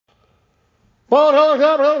Monday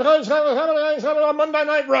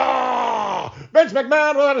Night Raw. Vince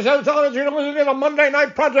McMahon with a Monday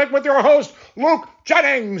Night Project with your host, Luke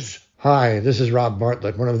Jennings. Hi, this is Rob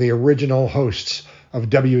Bartlett, one of the original hosts of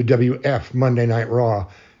WWF Monday Night Raw,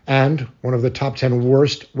 and one of the top 10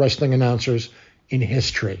 worst wrestling announcers in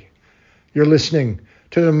history. You're listening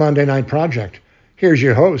to the Monday Night Project. Here's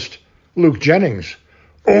your host, Luke Jennings.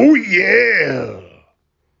 Oh, yeah!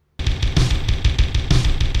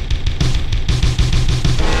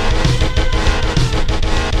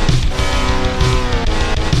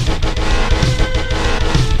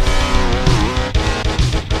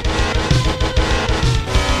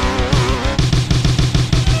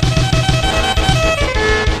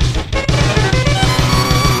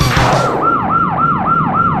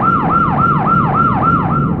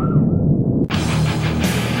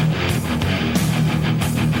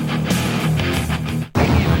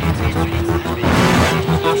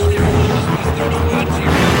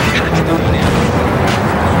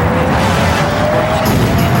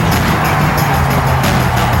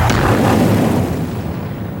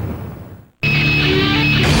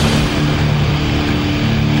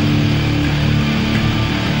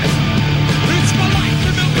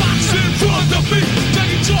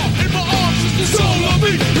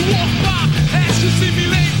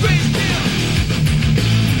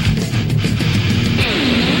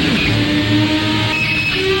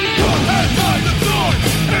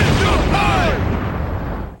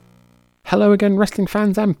 Hello again, wrestling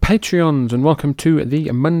fans and Patreons, and welcome to the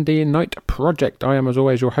Monday Night Project. I am, as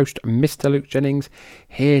always, your host, Mr. Luke Jennings,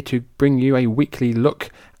 here to bring you a weekly look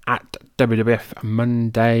at WWF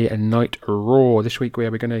Monday Night Raw. This week we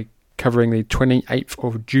are going to be covering the 28th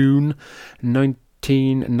of June,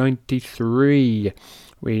 1993.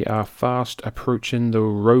 We are fast approaching the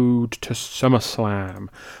road to SummerSlam.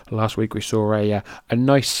 Last week we saw a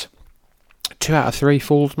nice 2 out of 3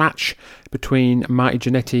 falls match between Marty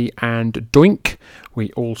Jannetty and Doink.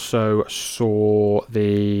 We also saw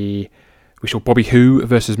Bobby Who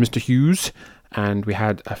versus Mr. Hughes, and we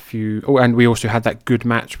had and we also had that good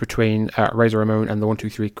match between Razor Ramon and the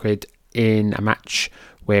 1-2-3 Kid in a match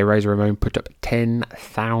where Razor Ramon put up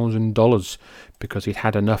 $10,000 because he'd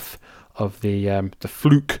had enough of the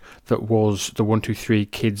fluke that was the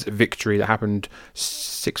 1-2-3 Kid's victory that happened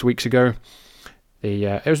 6 weeks ago.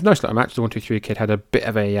 It was a nice little match. The 1-2-3 Kid had a bit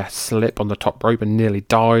of a slip on the top rope and nearly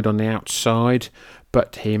died on the outside,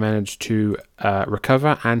 but he managed to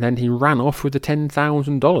recover, and then he ran off with the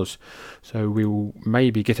 $10,000. So we will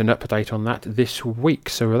maybe get an update on that this week.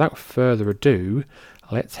 So without further ado,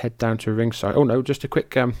 let's head down to ringside. Oh no, just a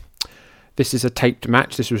quick... This is a taped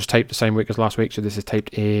match. This was taped the same week as last week, so this is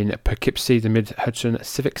taped in Poughkeepsie, the Mid-Hudson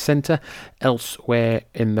Civic Center. Elsewhere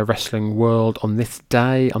in the wrestling world on this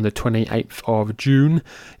day, on the 28th of June,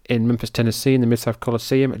 in Memphis, Tennessee, in the Mid-South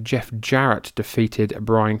Coliseum, Jeff Jarrett defeated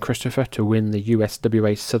Brian Christopher to win the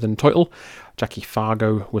USWA Southern title. Jackie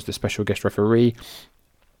Fargo was the special guest referee,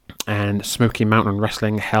 and Smoky Mountain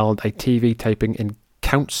Wrestling held a TV taping in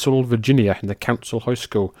Council, Virginia, in the Council High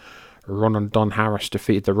School. Ron and Don Harris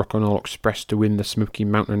defeated the Rock and Roll Express to win the Smoky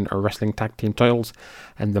Mountain Wrestling Tag Team titles,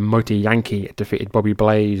 and the Mighty Yankee defeated Bobby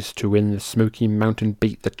Blaze to win the Smoky Mountain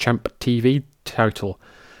Beat the Champ TV title.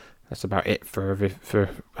 That's about it for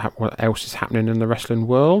what else is happening in the wrestling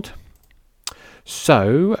world.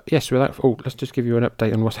 So, yes, let's just give you an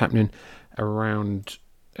update on what's happening around,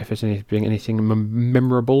 if there's anything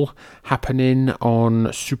memorable happening on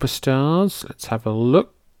Superstars. Let's have a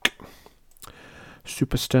look.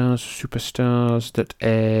 Superstars that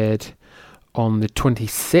aired on the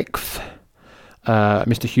 26th.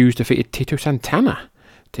 Mr. Hughes defeated Tito Santana.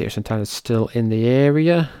 Tito Santana is still in the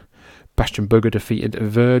area. Bastion Booger defeated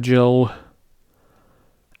Virgil.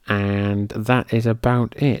 And that is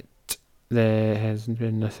about it. There hasn't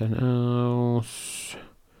been nothing else.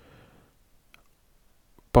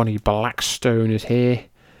 Bonnie Blackstone is here.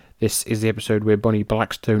 This is the episode where Bonnie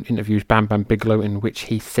Blackstone interviews Bam Bam Bigelow, in which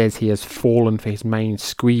he says he has fallen for his main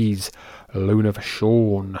squeeze, Lona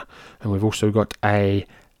Vachon. And we've also got a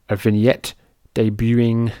vignette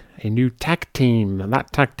debuting a new tag team, and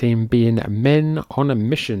that tag team being Men on a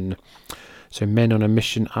Mission. So Men on a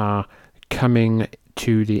Mission are coming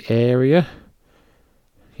to the area.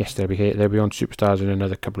 Yes, they'll be here. They'll be on Superstars in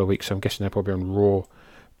another couple of weeks, so I'm guessing they're probably on Raw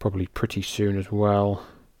probably pretty soon as well.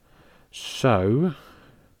 So,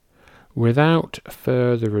 without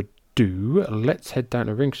further ado, let's head down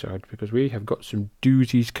to ringside because we have got some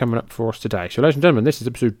doozies coming up for us today. So, ladies and gentlemen, this is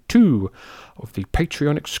episode 2 of the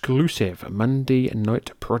Patreon exclusive Monday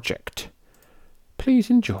Night Project. Please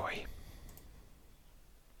enjoy.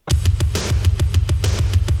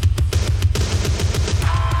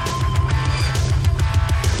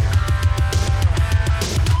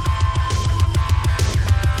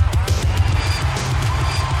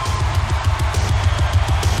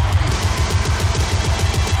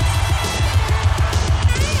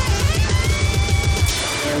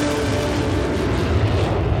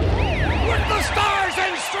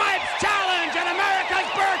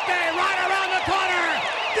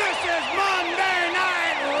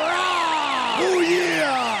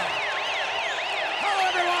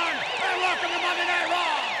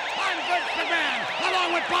 Vince McMahon,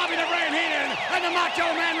 along with Bobby the Brain Heenan and the Macho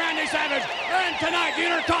Man Randy Savage. And tonight, the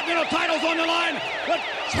Intercontinental title's on the line. The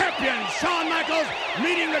champion, Shawn Michaels,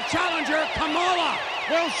 meeting the challenger, Kamala.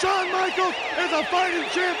 Well, Shawn Michaels is a fighting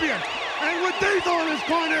champion. And with Diesel in his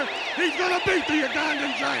corner, he's going to beat the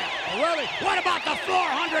Ugandan giant. Really? What about the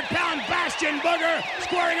 400-pound Bastion Booger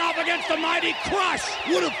squaring off against the mighty Crush?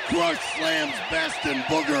 What if Crush slams Bastion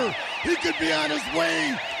Booger? He could be on his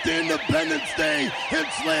way to Independence Day and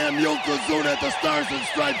slam Yokozuna at the Stars and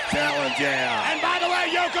Stripes Challenge, yeah. And by the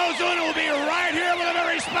way, Yokozuna will be right here with a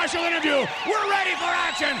very special interview. We're ready for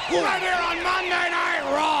action right here on Monday Night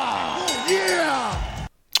Raw. Oh, yeah.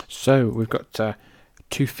 So we've got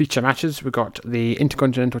two feature matches. We've got the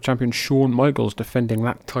Intercontinental Champion Shawn Michaels defending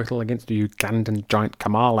that title against the Ugandan giant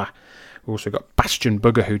Kamala. We've also got Bastion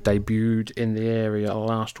Booger, who debuted in the area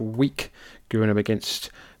last week, going up against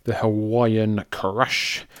the Hawaiian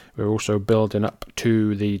Crush. We're also building up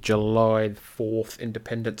to the July 4th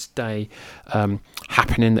Independence Day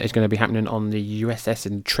happening that is going to be happening on the USS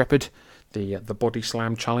Intrepid. The Body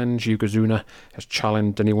Slam Challenge. Yokozuna has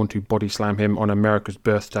challenged anyone to body slam him on America's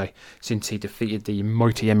birthday since he defeated the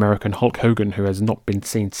mighty American Hulk Hogan, who has not been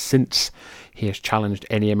seen since. He has challenged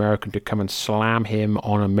any American to come and slam him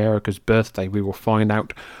on America's birthday. We will find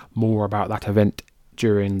out more about that event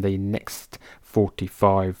during the next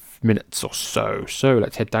 45 minutes or so. So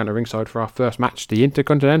let's head down to ringside for our first match, the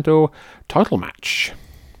Intercontinental title match.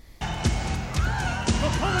 The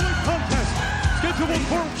following contest, scheduled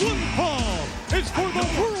for one fall, is for the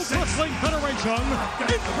World Wrestling Federation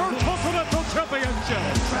Intercontinental Championship.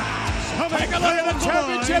 Take a look at the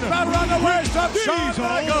championship out around the waist of Shawn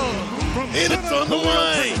Michaels. And it's on the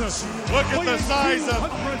line. Look at the size of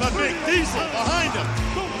the big Diesel behind him.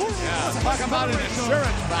 Talk about an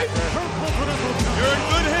insurance factor. You're in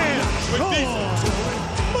good hands with Diesel.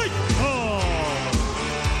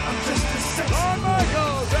 Shawn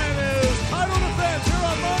Michaels and his title defense here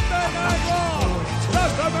on Monday Night Raw.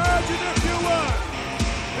 Just imagine, if you would,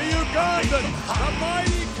 the Ugandan, the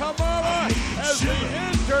mighty Kamala, as the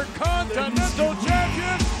Intercontinental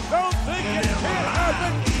Champion. Don't think it can't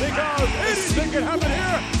happen, because anything can happen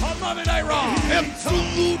here on Monday Night Raw.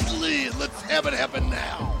 Absolutely. Let's have it happen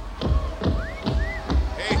now.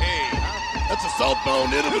 Hey. That's a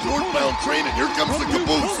southbound end of a northbound train, and here comes the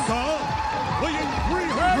caboose. Here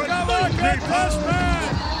come the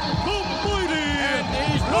contestant. And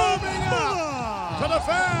he's moving up to the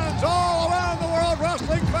fans all around the World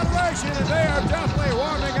Wrestling Federation, and they are definitely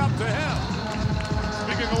warming up to him.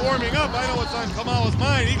 Speaking of warming up, I know what's on Kamala's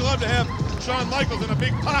mind. He'd love to have Shawn Michaels in a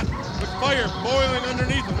big pot with fire boiling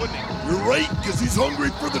underneath him, wouldn't he? You're right, because he's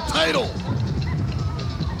hungry for the title.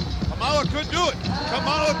 Kamala could do it.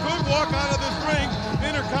 Kamala could walk out of this ring,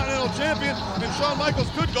 Intercontinental Champion, and Shawn Michaels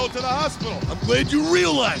could go to the hospital. I'm glad you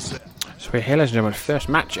realize that. So we're here, ladies and gentlemen, first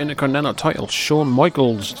match, Intercontinental title, Shawn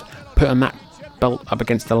Michaels putting that belt up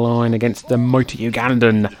against the line against the mighty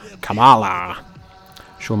Ugandan Kamala.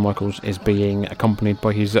 Shawn Michaels is being accompanied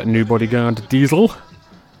by his new bodyguard Diesel.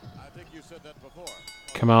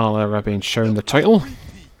 Kamala being shown the title.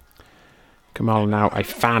 Kamala now a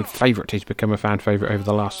fan favourite. He's become a fan favourite over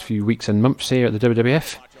the last few weeks and months here at the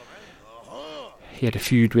WWF. He had a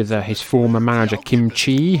feud with his former manager Kim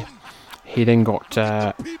Chi. He then got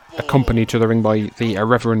accompanied to the ring by the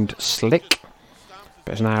Reverend Slick,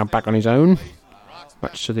 but is now back on his own,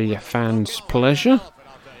 much to the fans' pleasure.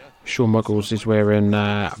 Shawn Michaels is wearing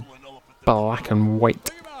black and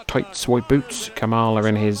white tights, white boots. Kamala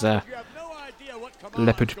in his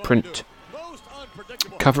leopard print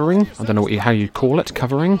covering. I don't know how you call it.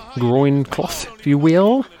 Covering, groin cloth, if you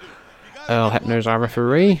will. Earl Hebner's our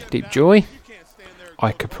referee. Deep Joy.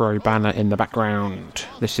 Ica Pro banner in the background.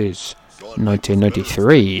 This is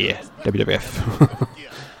 1993 WWF.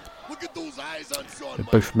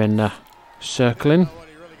 Both men circling.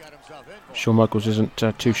 Shawn Michaels isn't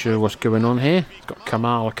too sure what's going on here. He's got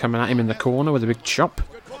Kamala coming at him in the corner with a big chop.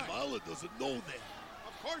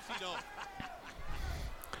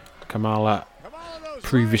 Kamala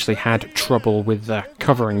previously had trouble with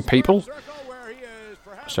covering people,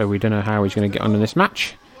 so we don't know how he's going to get on in this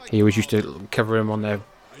match. He always used to cover them on their...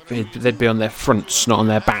 They'd be on their fronts, not on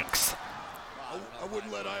their backs.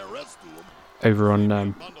 Over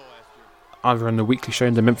on either on the weekly show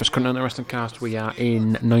in the Memphis Continental Wrestling Cast, we are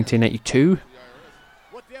in 1982.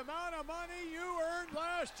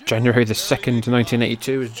 January the 2nd,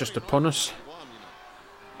 1982 is just upon us.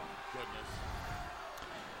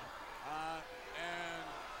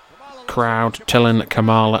 Crowd telling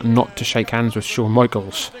Kamala not to shake hands with Shawn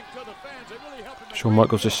Michaels. Shawn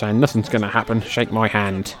Michaels is saying, nothing's going to happen, shake my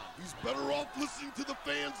hand.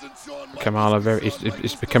 Kamala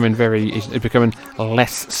is becoming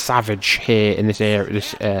less savage here in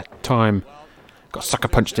this time. Got sucker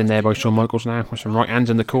punched in there by Shawn Michaels now with some right hands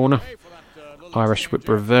in the corner. Irish whip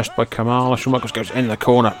reversed by Kamala. Shawn Michaels goes in the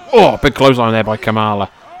corner. Oh, big clothesline there by Kamala.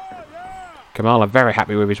 Kamala very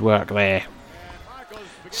happy with his work there.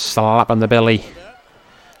 Slap on the belly.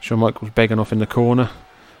 Shawn Michaels begging off in the corner.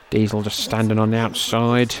 Diesel just standing on the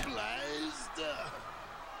outside.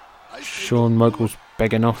 Shawn Michaels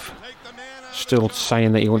begging off. Still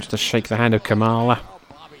saying that he wants to shake the hand of Kamala.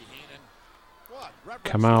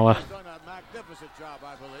 Kamala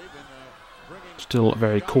still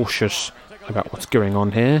very cautious about what's going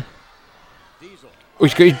on here. Oh,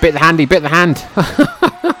 he bit the hand, he bit the hand.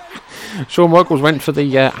 Shawn Michaels went for the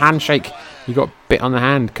handshake. He got bit on the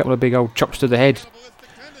hand. Couple of big old chops to the head.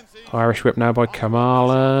 Irish whip now by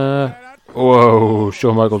Kamala. Whoa,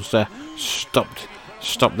 Shawn Michaels stopped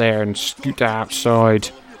there and scooted outside.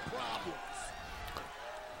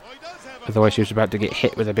 Otherwise he was about to get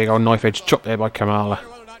hit with a big old knife edge chop there by Kamala.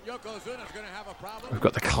 We've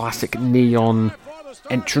got the classic neon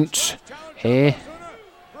entrance here.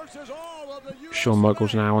 Shawn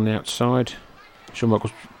Michaels now on the outside. Shawn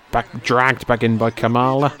Michaels dragged back in by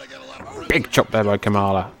Kamala. Big chop there by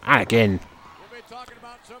Kamala. And again.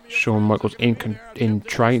 Shawn Michaels in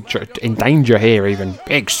danger here even.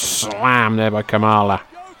 Big slam there by Kamala.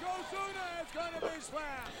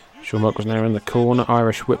 Shawn Michaels now in the corner.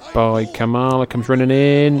 Irish whip by Kamala. Comes running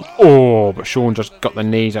in. Oh, but Shawn just got the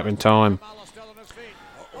knees up in time.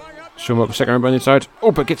 Shawn Michaels second round by the inside.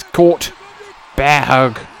 Oh, but gets caught. Bear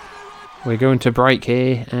hug. We're going to break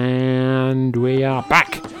here. And we are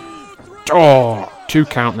back. Oh, 2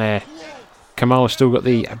 count there. Kamala's still got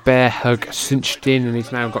the bear hug cinched in, and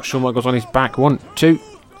he's now got Shawn Michaels on his back. 1, 2.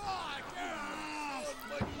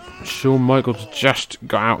 Shawn Michaels just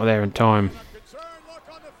got out of there in time.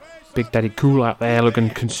 Big Daddy Cool out there looking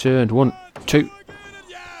concerned. 1, 2.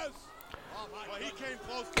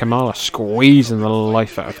 Kamala squeezing the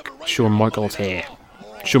life out of Shawn Michaels here.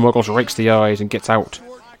 Shawn Michaels rakes the eyes and gets out.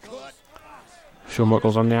 Shawn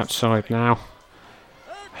Michaels on the outside now.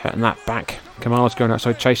 Hurting that back. Kamala's going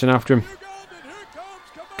outside chasing after him.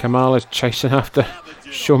 Kamala's chasing after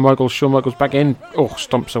Shawn Michaels. Shawn Michaels back in. Oh,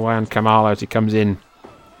 stomps away on Kamala as he comes in.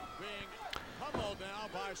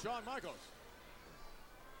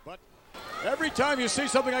 But every time you see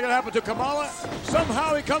something like that happen to Kamala,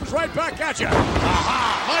 somehow he comes right back at you.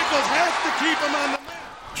 Michaels has to keep him on the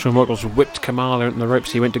mat. Shawn Michaels whipped Kamala into the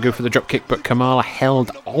ropes. He went to go for the drop kick, but Kamala held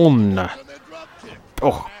on.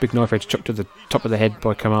 Oh, big knife edge chuck to the top of the head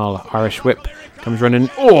by Kamala. Irish whip comes running.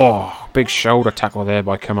 Oh, big shoulder tackle there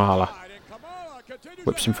by Kamala.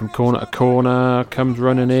 Whips him from corner to corner. Comes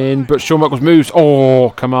running in, but Shawn Michaels moves. Oh,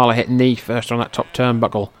 Kamala hit knee first on that top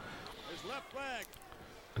turnbuckle.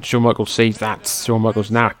 And Shawn Michaels sees that. Shawn Michaels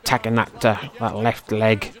now attacking that left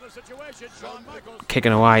leg.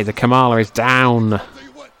 Kicking away. The Kamala is down.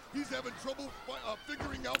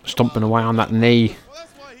 Stomping away on that knee.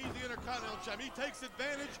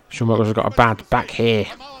 Shawn Michaels has got a bad back here.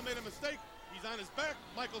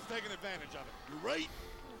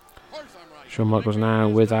 Shawn Michaels now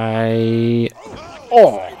with a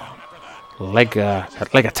leg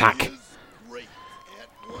attack.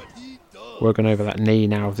 Working over that knee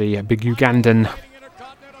now of the big Ugandan.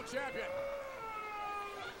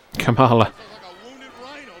 Kamala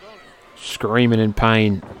screaming in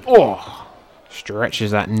pain. Oh,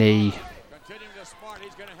 stretches that knee.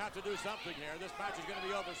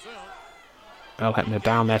 Earl Hebner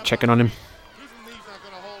down there checking on him.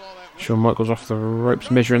 Shawn Michaels off the ropes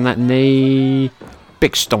measuring that knee.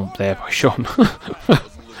 Big stomp there by Shawn.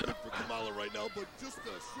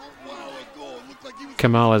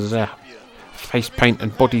 Kamala's face paint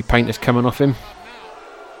and body paint is coming off him.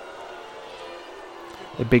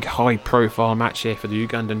 A big high profile match here for the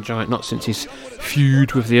Ugandan Giant. Not since his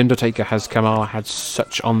feud with The Undertaker has Kamala had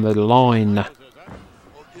such on the line.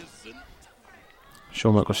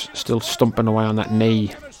 Shawn Michaels still stomping away on that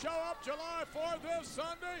knee.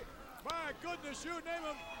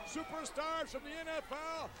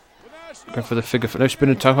 Going for the figure four. No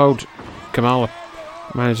spinning toe hold. Kamala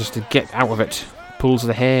manages to get out of it. Pulls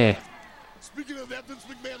the hair.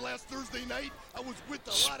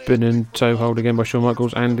 Spinning toe hold again by Shawn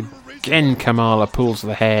Michaels. And again Kamala pulls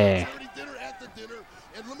the hair.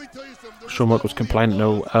 Shawn Michaels complaining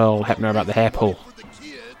to Earl Hebner about the hair pull.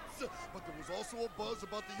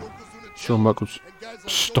 Shawn Michaels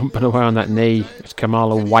stomping away on that knee as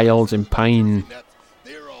Kamala wails in pain.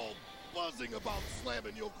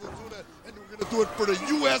 Do it for the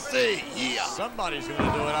USA, yeah. Somebody's going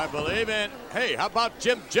to do it, I believe. And, hey, how about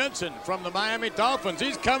Jim Jensen from the Miami Dolphins?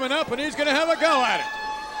 He's coming up, and he's going to have a go at it.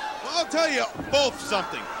 Well, I'll tell you both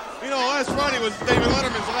something. You know, last Friday was David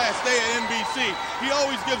Letterman's last day at NBC. He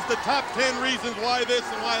always gives the top 10 reasons why this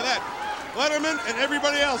and why that. Letterman and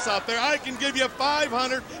everybody else out there, I can give you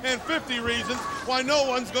 550 reasons why no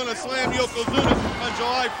one's going to slam Yokozuna on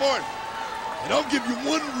July 4th. And I'll give you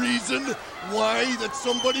one reason why that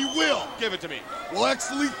somebody will. Give it to me. Well,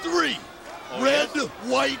 actually 3. Oh, Red, yes?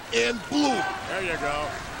 white, and blue. There you go.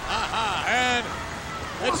 And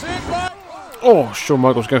it's in by... Oh, Shawn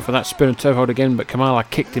Michaels going for that spinning toe hold again, but Kamala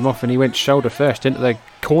kicked him off and he went shoulder first into the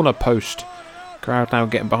corner post. Crowd now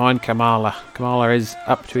getting behind Kamala. Kamala is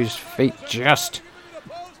up to his feet just.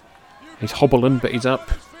 He's hobbling, but he's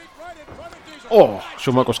up. Oh,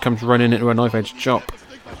 Shawn Michaels comes running into a knife edge chop.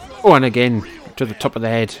 Oh, and again to the top of the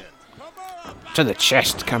head. To the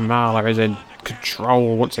chest. Kamala is in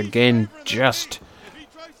control once again. Just.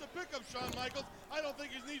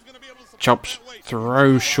 Chops,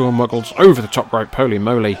 throws Shawn Michaels over the top rope. Holy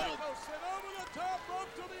moly.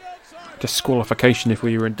 Disqualification if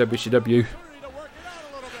we were in WCW.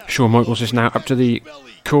 Shawn Michaels is now up to the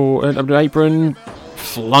up to the apron.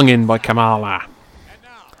 Flung in by Kamala.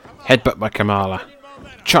 Headbutt by Kamala.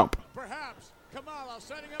 Chop.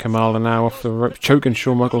 Kamala now off the ropes. Choking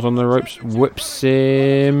Shawn Michaels on the ropes. Whips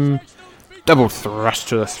him. Double thrust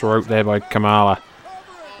to the throat there by Kamala.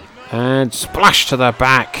 And splash to the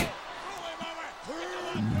back.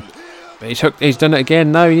 But he's hooked. He's done it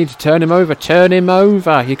again. No, you need to turn him over. Turn him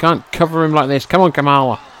over. You can't cover him like this. Come on,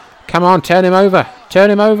 Kamala. Come on, turn him over. Turn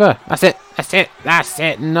him over. That's it. That's it. That's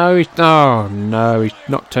it. No, he's... Oh, no. He's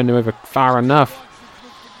not turned him over far enough.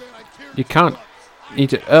 You can't... You need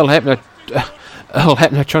to... Earl Hebner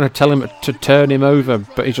trying to tell him to turn him over,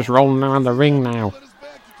 but he's just rolling around the ring now.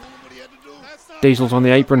 Diesel's on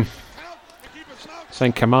the apron.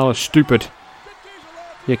 Saying Kamala's stupid.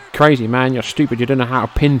 You're crazy, man. You're stupid. You don't know how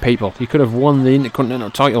to pin people. You could have won the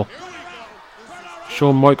Intercontinental title.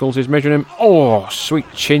 Shawn Michaels is measuring him. Oh, sweet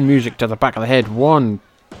chin music to the back of the head. 1,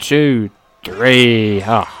 2, 3.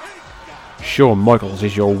 Ah. Shawn Michaels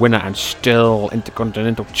is your winner and still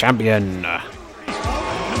Intercontinental Champion.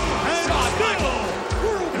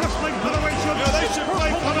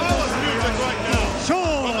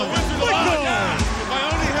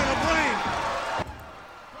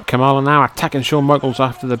 Kamala now attacking Shawn Michaels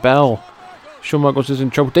after the bell. Shawn Michaels is in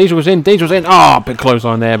trouble. Diesel was in. Diesel's in. Oh, big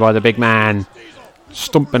clothesline there by the big man.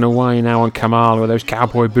 Stomping away now on Kamala with those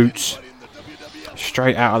cowboy boots.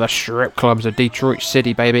 Straight out of the strip clubs of Detroit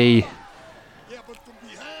City, baby.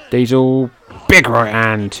 Diesel, big right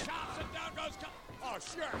hand.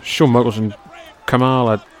 Shawn Michaels and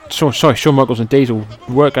Kamala. Sorry, Shawn Michaels and Diesel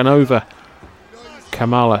working over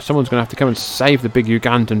Kamala. Someone's going to have to come and save the big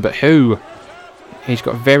Ugandan, but who? He's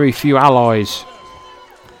got very few allies.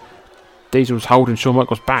 Diesel's holding Shawn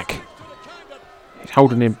Michaels back. He's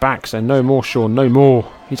holding him back, so no more Shawn, no more.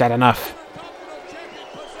 He's had enough.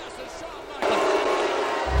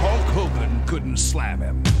 Hulk Hogan couldn't slam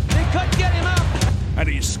him. They couldn't get him up. And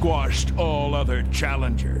he squashed all other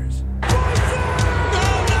challengers.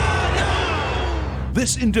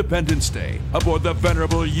 This Independence Day, aboard the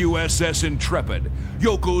venerable USS Intrepid,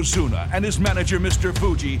 Yokozuna and his manager, Mr.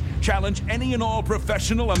 Fuji, challenge any and all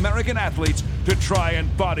professional American athletes to try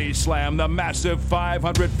and body slam the massive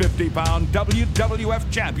 550-pound WWF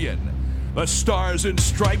champion. The Stars and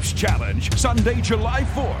Stripes Challenge, Sunday, July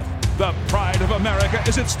 4th. The pride of America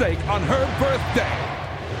is at stake on her birthday.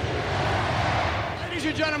 Ladies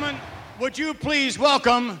and gentlemen, would you please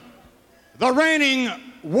welcome the reigning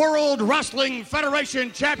World Wrestling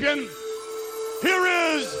Federation champion. Here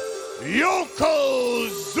is Yokozuna.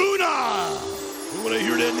 When I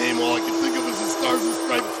hear that name, all I can think of is the Stars and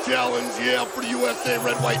Stripes Challenge. Yeah, for the USA,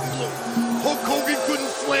 red, white, and blue. Hulk Hogan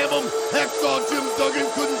couldn't slam him. Hacksaw Jim Duggan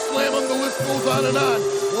couldn't slam him. The list goes on and on.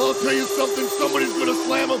 Well, I'll tell you something. Somebody's going to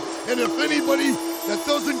slam him. And if anybody that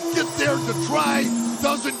doesn't get there to try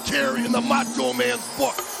doesn't care in the Macho Man's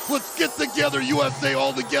book. Let's get together, USA,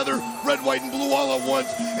 all together, red, white, and blue all at once,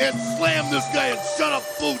 and slam this guy and shut up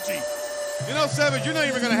Fuji. You know, Savage, you're not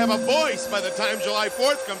even going to have a voice by the time July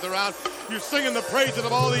 4th comes around. You're singing the praises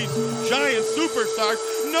of all these giant superstars.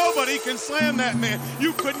 Nobody can slam that man.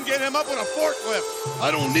 You couldn't get him up with a forklift. I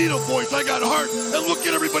don't need a voice. I got heart. And look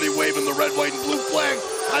at everybody waving the red, white, and blue flag.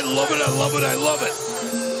 I love it. I love it. I love it.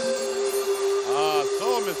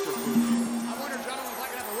 So, Mr. Fuji. I wonder, gentlemen, if I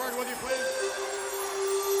can have a word with you, please.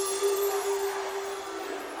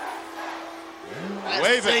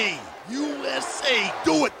 Wave it. USA.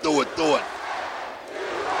 Do it, do it, do it.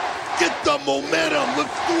 Get the momentum.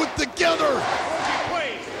 Let's do it together. Fuji,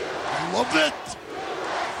 please. I love it.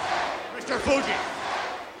 Mr. Fuji.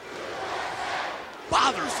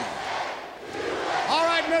 Bothersome. All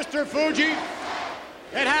right, Mr. Fuji.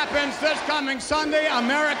 It happens this coming Sunday,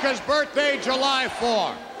 America's birthday, July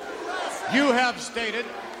 4. You have stated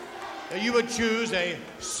that you would choose a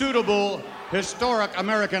suitable historic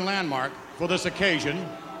American landmark for this occasion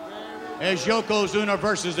as Yokozuna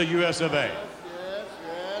versus the US of A.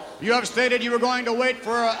 You have stated you were going to wait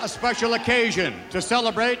for a special occasion to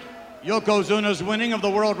celebrate Yokozuna's winning of the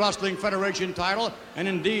World Wrestling Federation title, and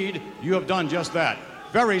indeed, you have done just that.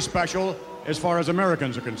 Very special as far as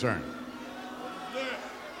Americans are concerned.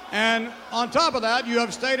 And on top of that, you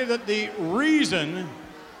have stated that the reason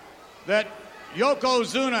that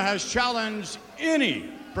Yokozuna has challenged any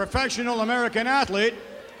professional American athlete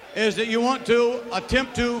is that you want to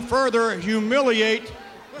attempt to further humiliate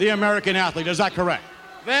the American athlete. Is that correct?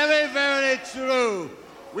 Very, very true.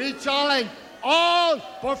 We challenge all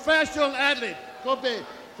professional athletes. Could be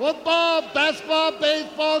football, basketball,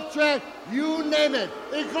 baseball, track, you name it,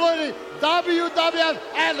 including WWF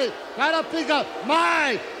athletes. Try to pick up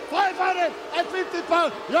my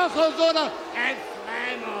 550-pound Yokozuna and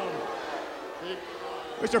slam him.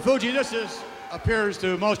 Mr. Fuji, this appears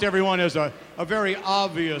to most everyone as a very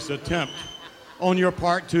obvious attempt on your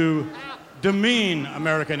part to demean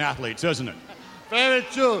American athletes, isn't it? Very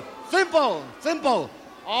true. Simple.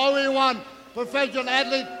 All we want professional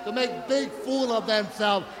athletes to make big fool of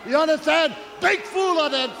themselves. You understand? Big fool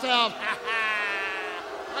of themselves.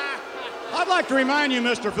 I'd like to remind you,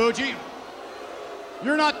 Mr. Fuji,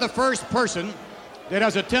 you're not the first person that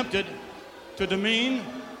has attempted to demean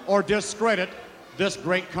or discredit this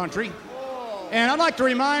great country. And I'd like to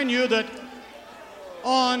remind you that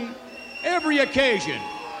on every occasion,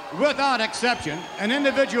 without exception, an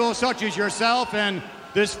individual such as yourself and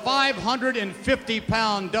this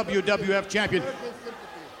 550-pound WWF champion.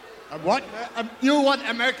 What? You want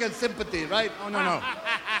American sympathy, right? Oh, no.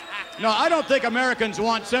 No, I don't think Americans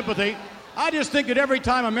want sympathy. I just think that every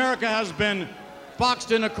time America has been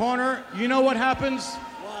boxed in a corner, you know what happens?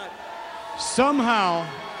 What? Somehow,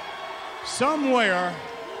 somewhere,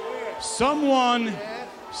 someone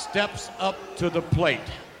steps up to the plate.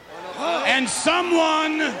 And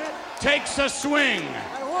someone takes a swing.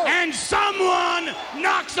 And someone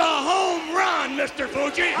knocks a home run, Mr.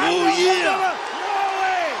 Fuji. Oh, yeah. No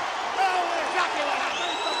way.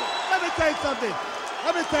 Let me tell you something.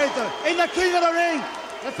 In the King of the Ring,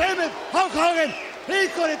 the famous Hulk Hogan, he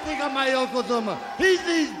couldn't think of my Yokozuna. He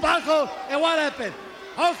sees Bucko, and what happened?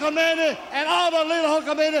 Hulkamania and all the little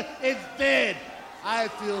Hulkamania is dead. I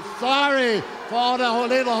feel sorry for all the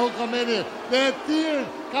little Hulkamania. Their tears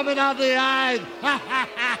coming out their eyes.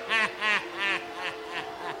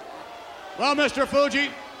 Well, Mr. Fuji,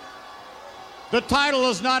 the title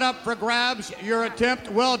is not up for grabs. Your attempt,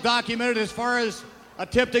 well documented as far as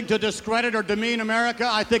attempting to discredit or demean America.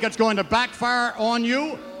 I think it's going to backfire on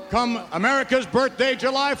you come America's birthday,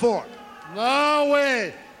 July 4th. No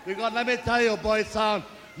way. Because let me tell you, boy sound,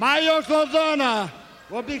 my Yokozuna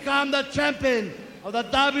will become the champion of the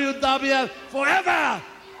WWF forever.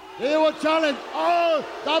 He will challenge all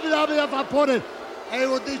WWF opponents and he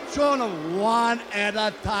will dethrone them one at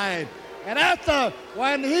a time. And after,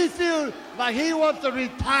 when he feels like he wants to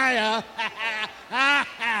retire,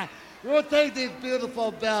 he will take this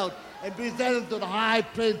beautiful belt and present it to the High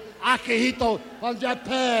Prince Akihito from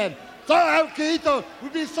Japan. So Akihito will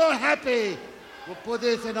be so happy. We'll put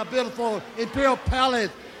this in a beautiful Imperial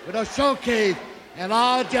Palace with a showcase, and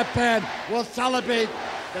all Japan will celebrate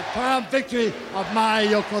the triumph victory of my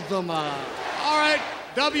Yokozuna. All right,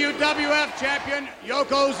 WWF champion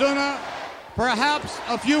Yokozuna, perhaps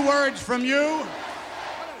a few words from you.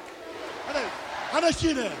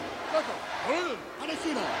 Hanashina.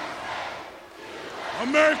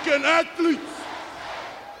 American athletes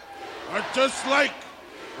are just like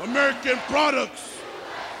American products.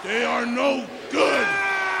 They are no good.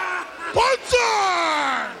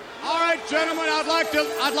 Puncher! All right, gentlemen, I'd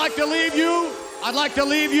like to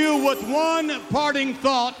leave you with one parting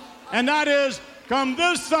thought, and that is, come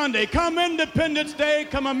this Sunday, come Independence Day,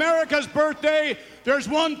 come America's birthday, there's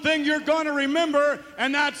one thing you're going to remember,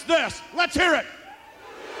 and that's this. Let's hear it.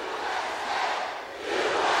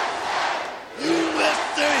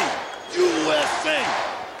 USA! USA!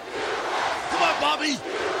 Come on, Bobby!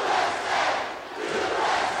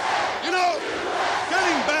 You know,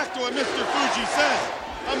 getting back to what Mr. Fuji says,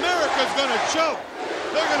 America's gonna choke.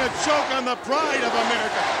 They're gonna choke on the pride of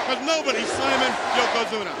America, because nobody's slamming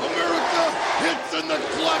Yokozuna. America hits in the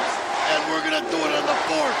clutch, and we're gonna do it on the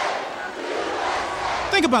 4th.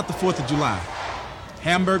 Think about the 4th of July.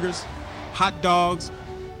 Hamburgers, hot dogs,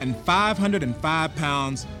 and 505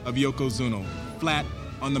 pounds of Yokozuna, flat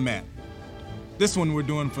on the mat. This one we're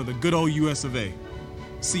doing for the good old US of A.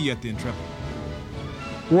 See you at the Intrepid.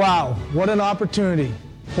 Wow, what an opportunity.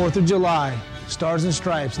 4th of July, Stars and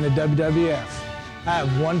Stripes in the WWF. I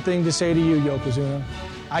have one thing to say to you, Yokozuna.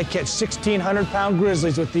 I catch 1,600-pound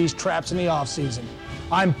grizzlies with these traps in the off-season.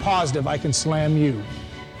 I'm positive I can slam you.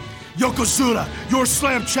 Yokozuna, your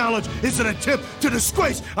slam challenge is an attempt to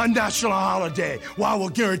disgrace a national holiday. Well, I will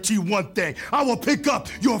guarantee one thing. I will pick up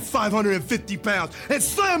your 550 pounds and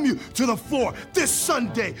slam you to the floor this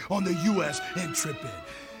Sunday on the U.S. Intrepid.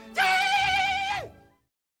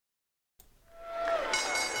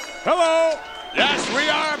 Hello. Yes, we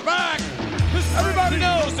are back. Everybody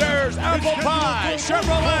knows there's Apple Pie,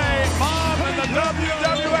 Chevrolet, Bob, and the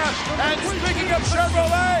WWF. And speaking of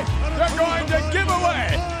Chevrolet, they're going to give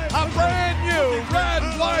away a brand new red,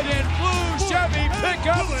 white, and blue Chevy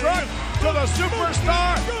pickup truck to the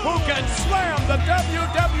superstar who can slam the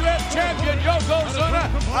WWF champion Yokozuna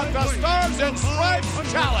at the Stars and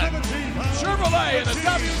Stripes Challenge. Chevrolet and the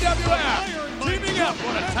WWF teaming up.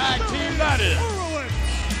 What a tag team that is.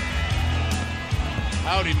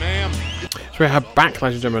 Howdy, ma'am. So we are back,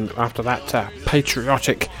 ladies and gentlemen, after that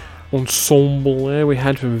patriotic ensemble there we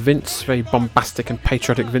had from Vince, very bombastic and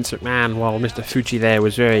patriotic Vince McMahon, while Mr. Fuji there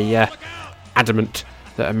was very adamant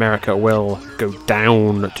that America will go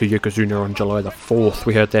down to Yokozuna on July the 4th.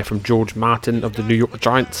 We heard there from George Martin of the New York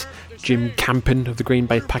Giants, Jim Campen of the Green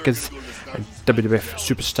Bay Packers, and WWF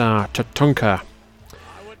superstar Tatanka.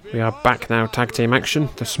 We are back now, tag team action.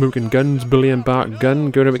 The Smoking Guns, Billy and Bart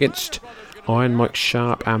Gunn, going up against Iron Mike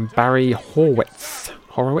Sharp and Barry Horowitz.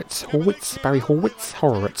 Barry Horowitz. I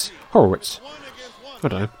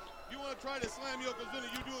don't know.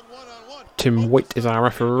 Tim Waite is our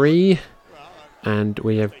referee. And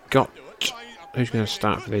we have got... Who's going to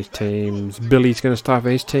start for these teams? Billy's going to start for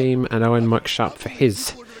his team, and Iron Mike Sharp for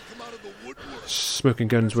his. Smoking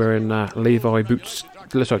Guns wearing Levi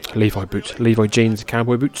jeans,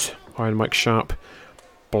 cowboy boots. Iron Mike Sharp,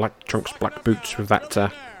 black trunks, black boots with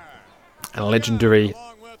that legendary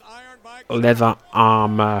leather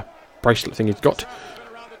arm bracelet thing he's got.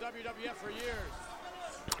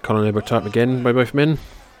 Collar elbow type again by both men.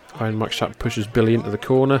 Iron Mike Sharp pushes Billy into the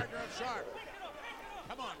corner.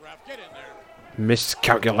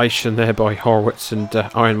 Miscalculation there by Horowitz and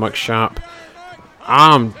Iron Mike Sharp.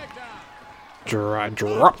 Arm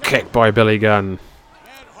drop kick by Billy Gunn.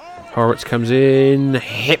 Horowitz comes in,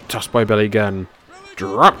 hip toss by Billy Gunn.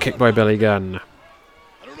 Drop kick by Billy Gunn.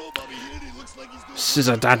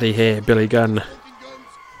 Scissor Daddy here, Billy Gunn.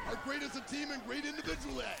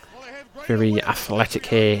 Very athletic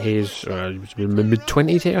here. He's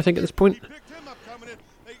mid-20s here, I think, at this point.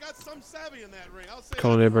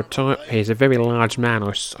 Colin Over type. He's a very large man.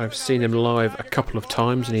 I've seen him live a couple of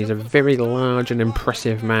times, and he's a very large and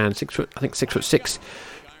impressive man. 6 foot, I think 6'6",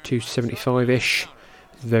 275-ish.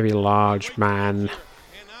 Very large man.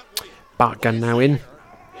 Bart Gunn now in.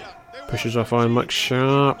 Pushes off Iron Mike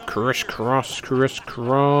Sharp. Crisscross.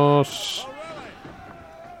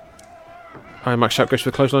 Iron Mike Sharp goes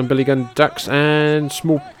for the clothesline. Billy Gunn ducks and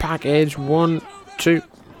small package. 1, 2.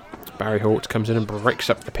 Barry Horowitz comes in and breaks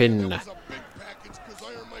up the pin.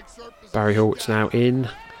 Barry Horowitz now in.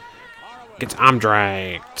 Gets arm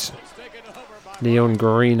dragged. Neon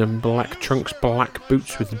green and black trunks, black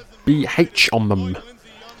boots with BH on them.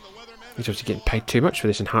 He's obviously getting paid too much for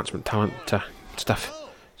this enhancement talent stuff.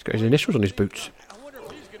 He's got his initials on his boots.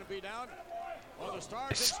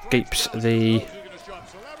 Escapes the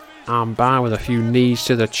armbar with a few knees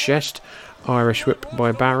to the chest. Irish whip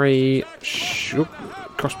by Barry.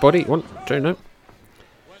 Crossbody. 1, 2, no.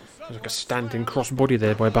 There's like a standing crossbody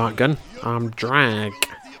there by Bart Gunn. Arm drag.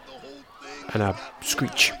 And a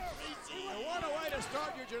screech.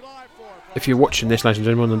 If you're watching this, ladies and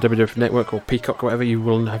gentlemen, on the WWF Network or Peacock or whatever, you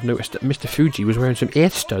will have noticed that Mr. Fuji was wearing some ear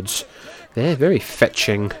studs. They're very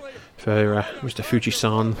fetching for Mr.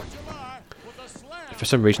 Fuji-san. For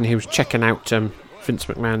some reason, he was checking out Vince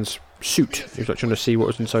McMahon's suit. He was like trying to see what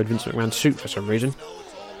was inside Vince McMahon's suit for some reason.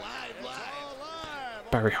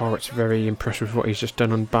 Barry Horowitz very impressed with what he's just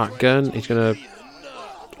done on Bart Gunn. He's going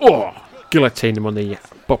to guillotine him on the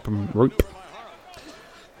bottom rope.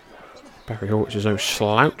 Barry Horowitz is no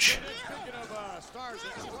slouch.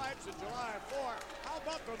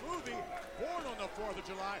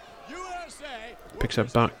 Picks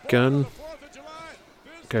up Bart Gunn.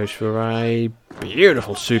 Goes for a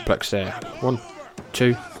beautiful suplex there. 1,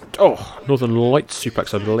 2. Oh, Northern Lights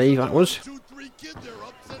suplex, I believe that was.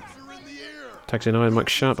 Tags in Iron Mike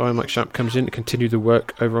Sharp. Iron Mike Sharp comes in to continue the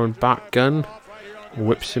work over on Bart Gunn.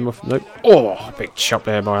 Whips him off. Nope. Oh, big chop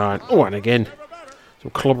there by Iron. Oh, and again.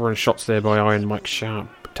 Some clobbering shots there by Iron Mike Sharp.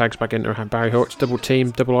 Tags back into Barry Horowitz. Double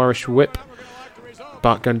team, double Irish whip.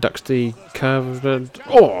 Bart Gunn ducks the curve.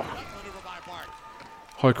 Oh!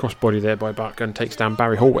 High crossbody there by Bart Gunn. Takes down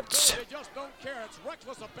Barry Horowitz.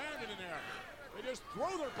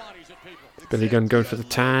 Billy Gunn going for the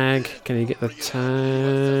tag. Can he get the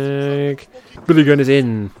tag? Billy Gunn is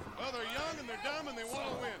in.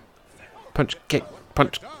 Punch, kick,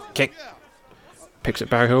 punch, kick. Picks up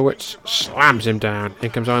Barry Horowitz. Slams him down. In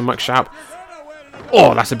comes Iron Mike Sharp.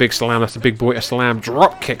 Oh, that's a big slam. That's a big boy. A slam.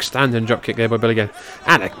 Drop kick. Standing drop kick there by Billy Gunn.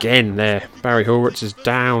 And again there. Barry Horowitz is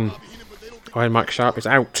down. Iron Mike Sharp is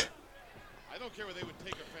out.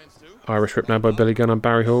 Irish whip now by Billy Gunn on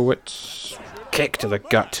Barry Horowitz. Kick to the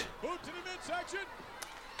gut.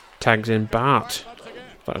 Tags in Bart.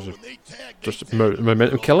 That was just a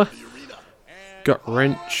momentum killer. Gut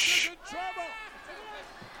wrench.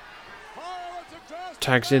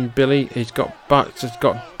 Tags in Billy. Bart's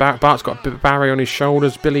got Barry on his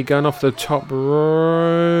shoulders. Billy Gunn off the top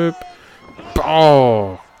rope.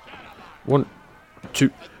 Oh! 1,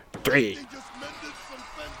 2, 3.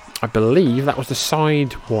 I believe that was the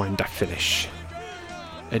sidewinder finish.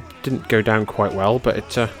 It didn't go down quite well, but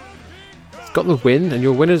it's got the win, and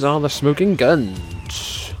your winners are the Smoking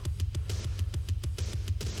Guns.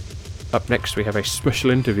 Up next, we have a special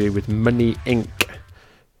interview with Money Inc.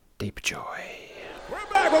 Deep Joy. We're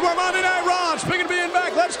back with more Monday Night Raw. Speaking of being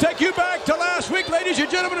back, let's take you back to last week, ladies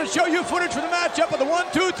and gentlemen, and show you footage from the matchup of the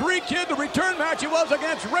 1-2-3 Kid. The return match it was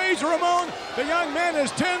against Razor Ramon. The young man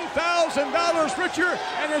is $10,000 richer,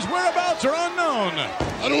 and his whereabouts are unknown.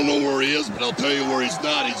 I don't know where he is, but I'll tell you where he's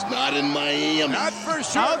not. He's not in Miami. Not for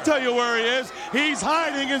sure. I'll tell you where he is. He's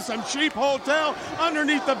hiding in some cheap hotel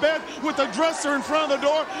underneath the bed with a dresser in front of the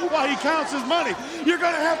door while he counts his money. You're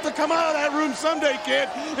going to have to come out of that room someday, kid,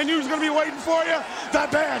 and who's going to be waiting for you? The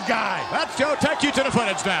bad guy. Let's go take you to the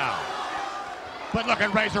footage now. But look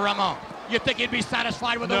at Razor Ramon. You think he'd be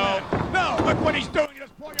satisfied with the win? No, look what he's doing.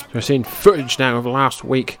 We're seeing footage now of last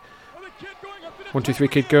week.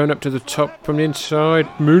 1-2-3 Kid going up to the top from the inside.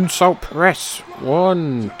 Moonsault press.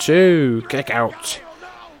 1, 2. Kick out.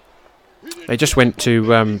 They just went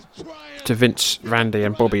to Vince, Randy,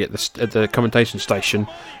 and Bobby at the commentation station,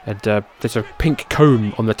 and there's a pink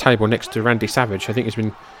comb on the table next to Randy Savage. I think he's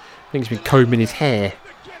been combing his hair,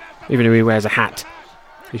 even though he wears a hat.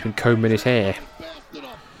 He's been combing his hair.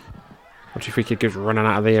 1-2-3 Kid goes running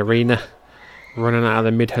out of the arena, running out of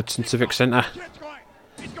the Mid-Hudson Civic Centre.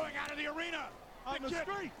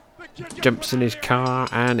 Jumps in his car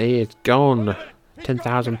and he is gone.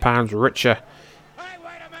 £10,000 richer. Hey,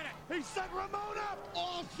 wait a minute. He set Ramon up.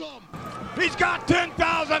 Awesome. He's got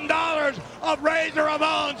 $10,000 of Razor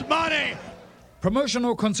Ramon's money.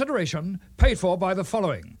 Promotional consideration paid for by the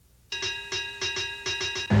following.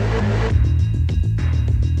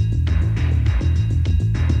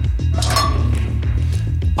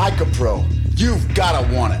 ICAPRO, you've gotta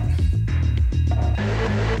want it.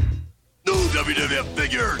 New WWF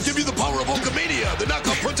figures. Give you the power of Hulkamania, the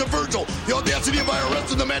knockout Prince of Virgil, the audacity of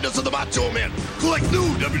IRS, and the madness of the Macho Man. Collect new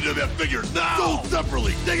WWF figures now. Sold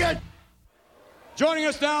separately. Dig it. Joining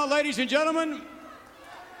us now, ladies and gentlemen,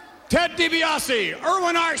 Ted DiBiase,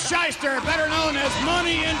 Irwin R. Shyster, better known as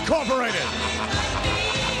Money Incorporated.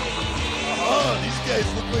 These guys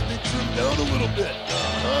look like they trimmed down a little bit.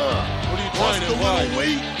 What are you trying to do?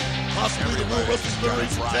 Weight. Possibly the World Wrestling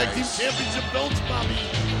Federation Tag Team Championship belts, Bobby.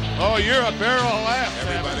 Oh, you're a barrel of laughs.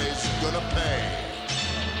 Everybody's gonna pay.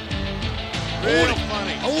 Real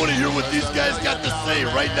funny. I want to hear what these guys got to say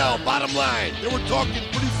right now. Bottom line, they were talking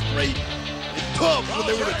pretty straight and tough when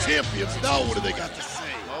they were the champions. Now what do they got to say?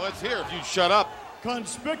 Well, let's hear if you shut up.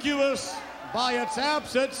 Conspicuous by its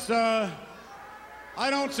absence, I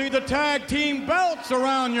don't see the tag team belts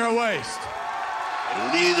around your waist. I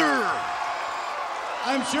don't either.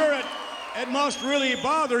 I'm sure it must really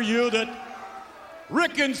bother you that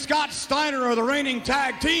Rick and Scott Steiner are the reigning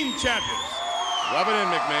tag team champions. Rub it in,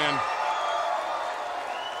 McMahon.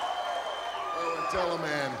 Oh, and tell him,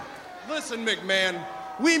 man. Listen, McMahon,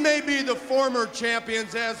 we may be the former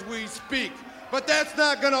champions as we speak, but that's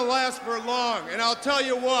not going to last for long, and I'll tell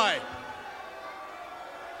you why.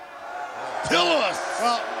 Tell us.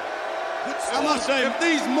 Well, I must say, if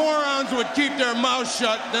these morons would keep their mouths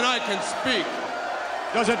shut, then I can speak.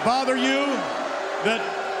 Does it bother you that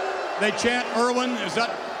they chant Irwin? Is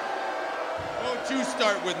that... Don't you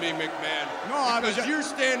start with me, McMahon. No, because you're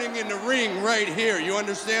standing in the ring right here. You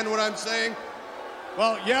understand what I'm saying?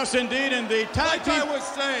 Well, yes, indeed, and the tag team...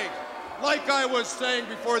 Like I was saying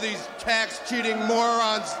before these tax-cheating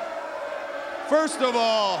morons, first of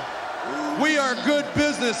all, We are good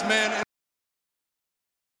businessmen,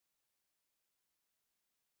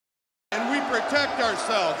 and we protect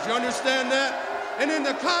ourselves. You understand that? And in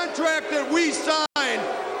the contract that we signed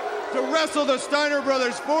to wrestle the Steiner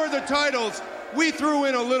brothers for the titles, we threw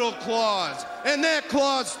in a little clause. And that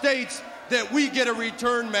clause states that we get a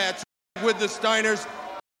return match with the Steiners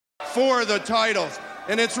for the titles.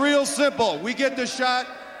 And it's real simple. We get the shot,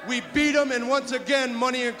 we beat them, and once again,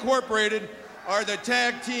 Money Incorporated are the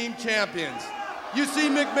tag team champions. You see,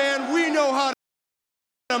 McMahon, we know how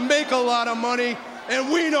to make a lot of money,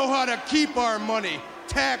 and we know how to keep our money.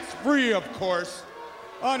 Tax-free, of course.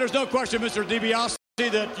 There's no question, Mr. DiBiase,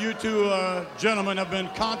 that you two gentlemen have been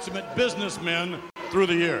consummate businessmen through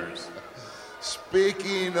the years.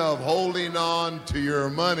 Speaking of holding on to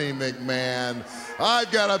your money, McMahon,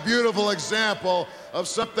 I've got a beautiful example of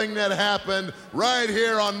something that happened right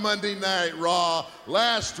here on Monday Night Raw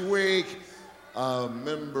last week. A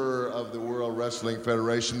member of the World Wrestling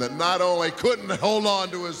Federation that not only couldn't hold on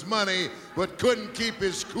to his money, but couldn't keep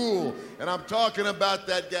his cool. And I'm talking about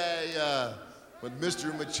that guy with Mr.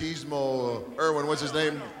 Machismo, Irwin, what's his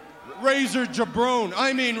name? Razor Jabron.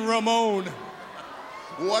 I mean Ramon.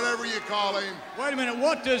 Whatever you call him. Wait a minute,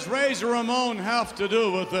 what does Razor Ramon have to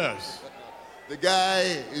do with this? The guy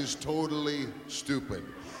is totally stupid.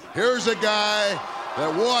 Here's a guy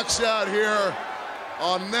that walks out here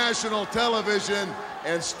on national television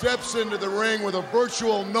and steps into the ring with a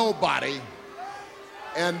virtual nobody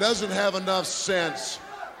and doesn't have enough sense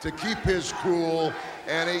to keep his cool,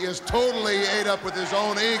 and he is totally ate up with his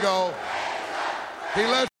own ego. He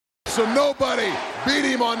lets a nobody beat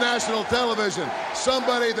him on national television,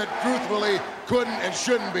 somebody that truthfully couldn't and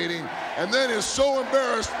shouldn't beat him, and then is so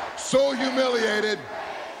embarrassed, so humiliated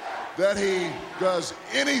that he does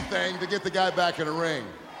anything to get the guy back in the ring.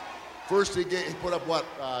 First he put up, what,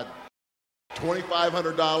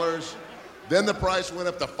 $2,500. Then the price went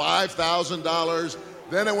up to $5,000.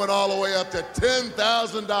 Then it went all the way up to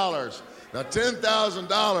 $10,000. Now,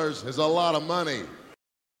 $10,000 is a lot of money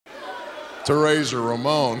to Razor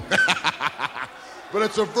Ramon. But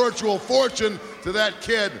it's a virtual fortune to that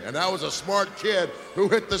kid. And that was a smart kid who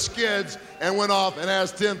hit the skids and went off and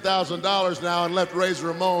has $10,000 now and left Razor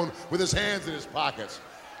Ramon with his hands in his pockets.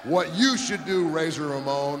 What you should do, Razor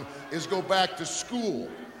Ramon, is go back to school.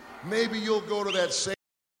 Maybe you'll go to that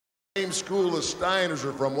same school the Steiners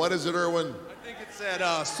are from. What is it, Irwin? I think it's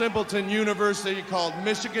at Simpleton University called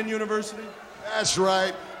Michigan University. That's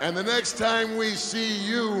right. And the next time we see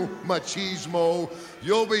you, Machismo,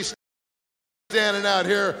 you'll be standing out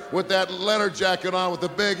here with that leather jacket on with the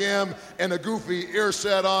big M and a goofy ear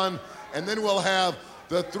set on. And then we'll have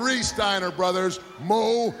the three Steiner brothers,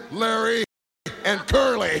 Mo, Larry, and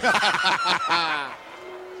Curly.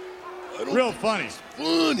 Real funny.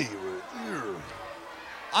 Funny right here.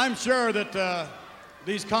 I'm sure that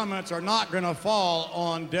these comments are not going to fall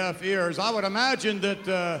on deaf ears. I would imagine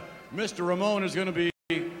that Mr. Ramon is going to be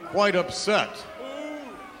quite upset.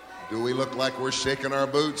 Do we look like we're shaking our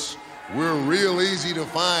boots? We're real easy to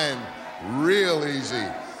find. Real easy.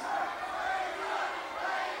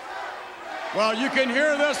 Well, you can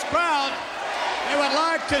hear this crowd. They would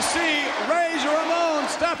like to see Razor Ramon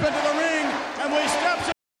step into the ring, and when he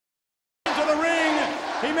steps into the ring,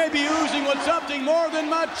 he may be oozing with something more than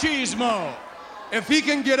machismo. If he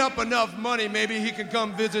can get up enough money, maybe he can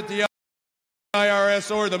come visit the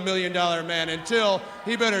IRS or the $1 Million Man. Until,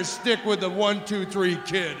 he better stick with the 1, 2, 3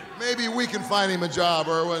 kid. Maybe we can find him a job,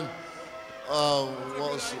 Irwin.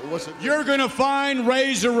 What's it? You're going to find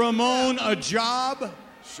Razor Ramon a job?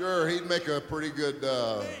 Sure, he'd make a pretty good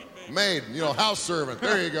maid, house servant.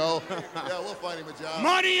 There you go. Yeah, we'll find him a job.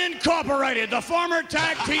 Money Incorporated, the former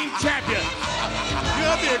tag team champion.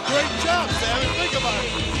 That'd be a great job, Sam. Think about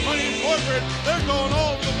it. Money Incorporated, they're going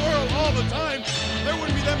all over the world all the time. There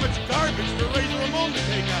wouldn't be that much garbage for Razor Ramon to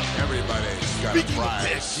take out. Everybody's got Speaking a of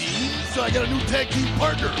prize. tag teams, I got a new tag team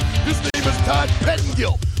partner. His name is Todd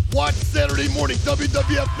Pettengill. Watch Saturday morning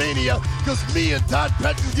WWF Mania, because me and Todd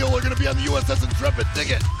Pettengill are going to be on the USS Intrepid.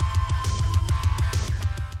 Dig it.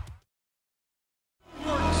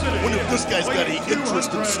 Wonder if this guy's got any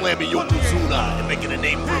interest in slamming Yokozuna and making a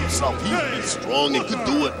name for himself. He's strong and could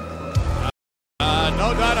do it.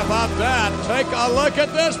 No doubt about that. Take a look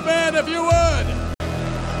at this man, if you would.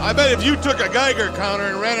 I bet if you took a Geiger counter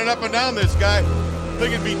and ran it up and down this guy, I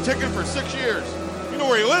think it'd be ticking for 6 years. You know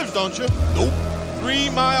where he lives, don't you? Nope. 3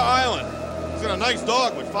 Mile Island. He's got a nice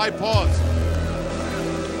dog with 5 paws.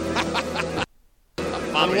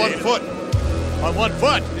 On 1 foot. On 1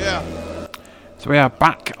 foot? Yeah. So we are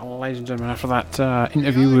back, ladies and gentlemen, after that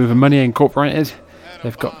interview with Money Incorporated.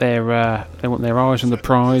 They've got their they want their eyes on the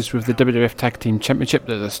prize with the WWF Tag Team Championship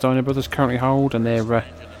that the Steiner brothers currently hold, and they're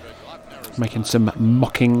making some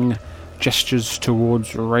mocking gestures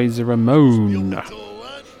towards Razor Ramon.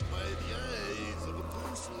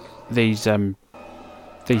 These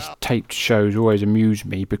taped shows always amuse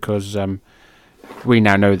me because we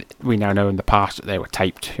now know in the past that they were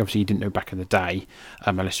taped. Obviously, you didn't know back in the day,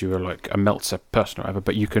 unless you were like a Meltzer person or whatever.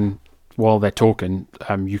 But you can, while they're talking,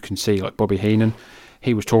 you can see like Bobby Heenan.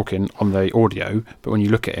 He was talking on the audio, but when you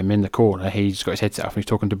look at him in the corner, he's got his headset off and he's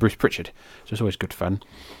talking to Bruce Pritchard. So it's always good fun.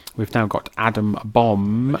 We've now got Adam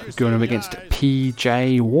Bomb going up against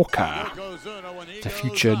PJ Walker, the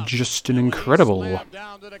future Justin Incredible.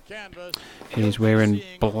 He's wearing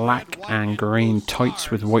black and green tights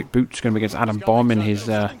with white boots, going up against Adam Bomb in his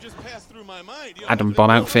Adam Bomb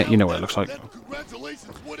outfit. You know what it looks like.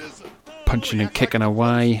 Punching and kicking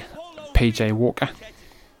away, PJ Walker.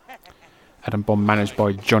 Adam Bomb managed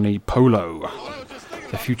by Johnny Polo,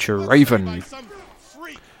 the future Raven.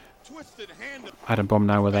 Adam Bomb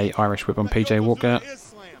now with a Irish whip on PJ Walker.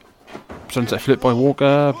 Sunset flip by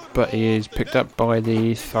Walker, but he is picked up by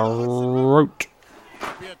the throat.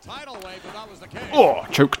 Oh,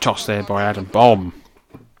 choke toss there by Adam Bomb.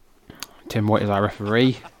 Tim White is our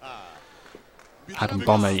referee. Adam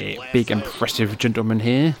Bomb, a big impressive gentleman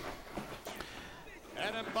here.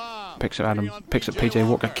 Picks up PJ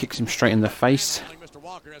Walker, kicks him straight in the face.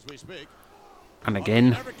 And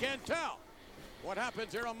again.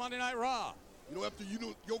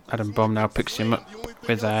 Adam Bomb now picks him up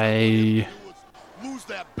with a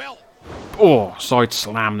side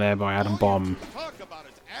slam there by Adam Bomb.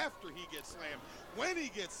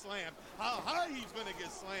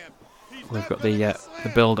 We've got the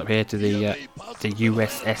build up here to the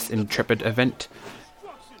USS Intrepid event.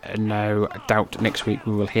 No doubt next week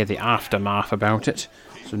we will hear the aftermath about it.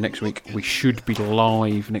 So next week we should be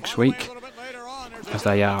live next week, as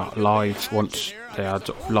they are live once they are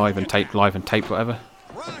live and taped, whatever.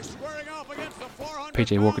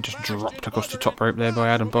 PJ Walker just dropped across the top rope there by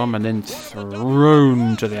Adam Bomb and then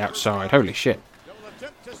thrown to the outside. Holy shit.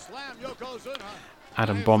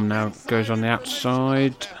 Adam Bomb now goes on the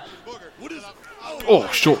outside. Oh,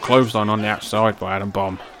 short clothesline on the outside by Adam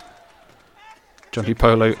Bomb. Johnny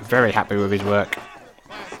Polo very happy with his work.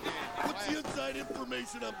 What's the inside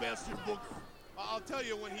information on Bastion Booker? I'll tell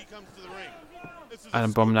you when he comes to the ring.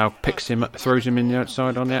 Adam Bomb now picks him up, throws him in the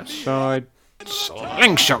outside on the outside.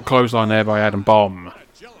 Slingshot clothesline there by Adam Bomb.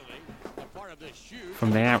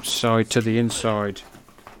 From the outside to the inside.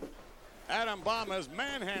 Adam Bomb is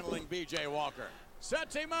manhandling BJ Walker.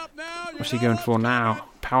 Sets him up now. What's he going for now?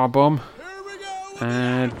 Power bomb.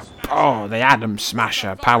 And the Adam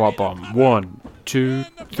Smasher power bomb. 1, 2,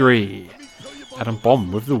 3. Adam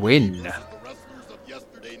Bomb with the win.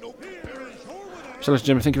 So, ladies and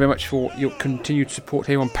gentlemen, thank you very much for your continued support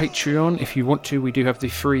here on Patreon. If you want to, we do have the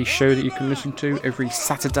free show that you can listen to every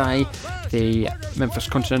Saturday, the Memphis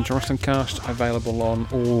Continental Wrestling Cast, available on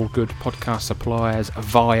all good podcast suppliers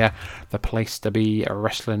via the Place to Be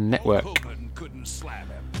Wrestling Network.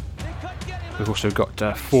 We've also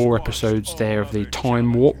got 4 episodes there of the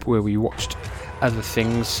Time Warp, where we watched other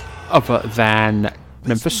things other than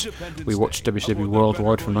Memphis. We watched WCW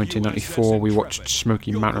Worldwide from 1994. We watched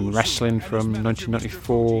Smoky Mountain Wrestling from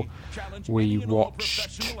 1994. We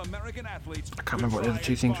watched... I can't remember what the other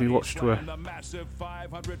 2 things we watched were.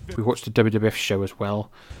 We watched the WWF show as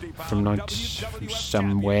well from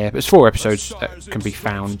somewhere. There's 4 episodes that can be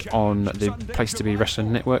found on the Place to Be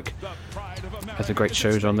Wrestling Network. There's a great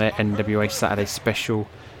shows on there. NWA Saturday Special,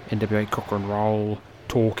 NWA Cock and Roll,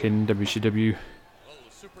 Talking WCW.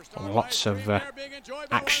 Lots of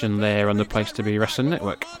action there on the Place to Be Wrestling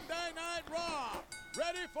Network.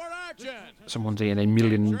 Someone's eating a $1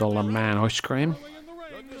 Million Man ice cream.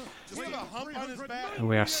 And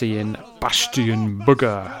we are seeing Bastion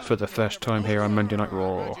Booger for the first time here on Monday Night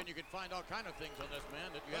Raw.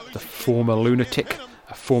 The former lunatic,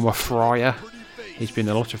 a former friar. He's been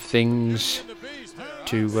a lot of things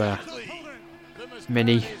to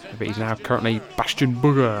many, but he's now currently Bastion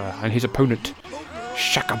Booger, and his opponent,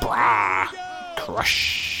 Shaka Bra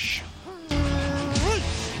Crush.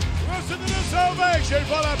 Listen to this ovation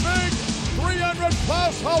for the big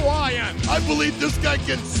 300-plus Hawaiian. I believe this guy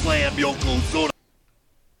can slam Yokozuna.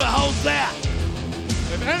 How's that?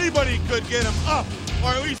 If anybody could get him up,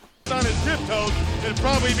 or at least on his tiptoes, it'd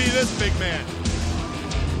probably be this big man.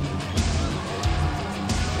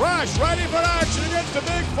 Rush ready for action against the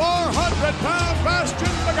big 400-pound Bastion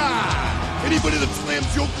Booger. Anybody that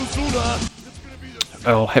slams Yokozuna.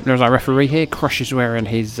 Earl Hebner's our referee here. Crush is wearing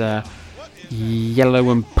his yellow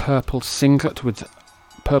and purple singlet with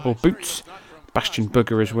purple boots. Bastion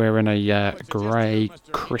Booger is wearing a grey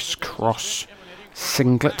crisscross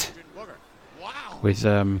singlet with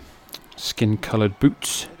skin-coloured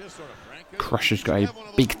boots. Crusher's got a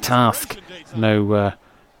big task. No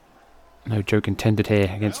joke intended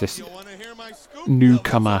here against this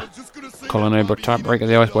newcomer. Colin Ober Tiebreaker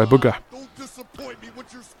the Ice Boy Booger.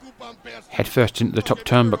 Head first into the top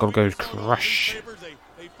turnbuckle goes Crush.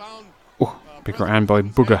 Oh, big right hand by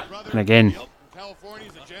Booger. And again.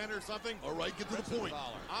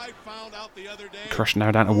 Crush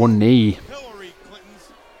now down to one knee.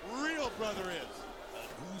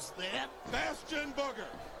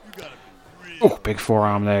 Oh, big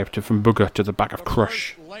forearm there from Booger to the back of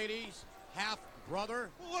Crush.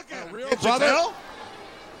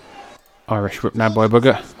 Irish whip now by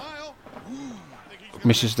Booger.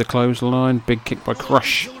 Misses the clothesline. Big kick by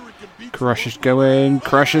Crush. Crush is going.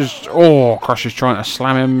 Crush is trying to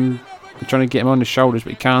slam him. Trying to get him on the shoulders,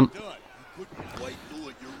 but he can't.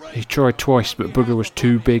 He tried twice, but Booger was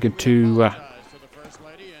too big and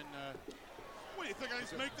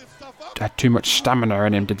had too much stamina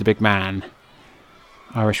in him, did the big man.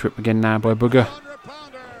 Irish whip again now by Booger.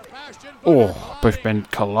 Oh, both men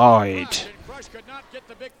collide.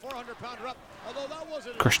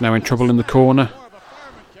 Crush now in trouble in the corner.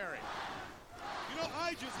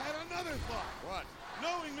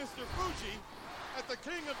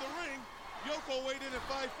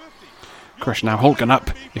 Crush now hulking up,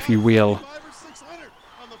 if you will.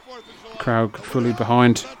 Crowd fully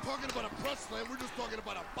behind.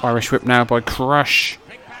 Irish whip now by Crush.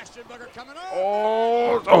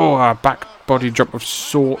 Oh, a back body drop of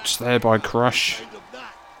sorts there by Crush. He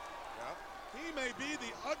may be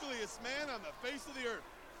the ugliest man on the face of the earth.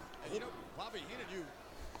 And you know, Bobby Heenan, you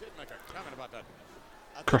did make a comment about that.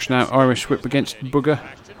 Crush now, Irish whip against Booger.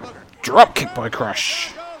 Drop kick by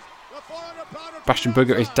Crush. Bastion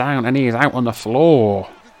Booger is down and he is out on the floor.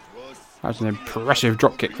 That's an impressive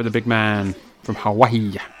drop kick for the big man from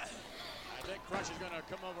Hawaii.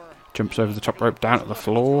 Jumps over the top rope down to the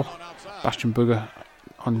floor. Bastion Booger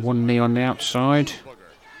on one knee on the outside.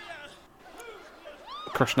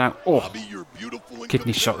 Crush now. Oh,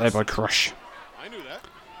 kidney shot there by Crush.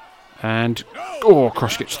 And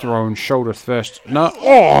Crush gets thrown shoulder first. No.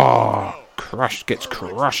 Oh, Crush gets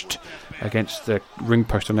crushed against the ring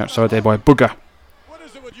post on the outside there by Booger.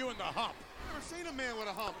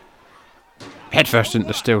 Head first into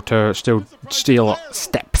the steel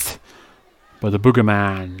steps by the Booger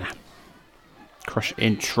Man. Crush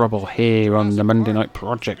in trouble here on the Monday Night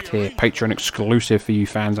Project here. Patreon exclusive for you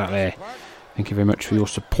fans out there. Thank you very much for your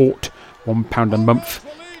support. £1 a month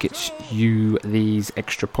gets you these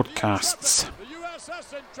extra podcasts.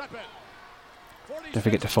 Don't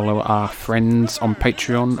forget to follow our friends on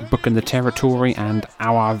Patreon, Booking the Territory and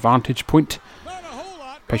Our Vantage Point.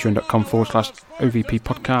 Patreon.com/OVP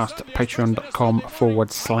podcast.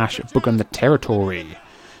 Patreon.com/Booking the Territory.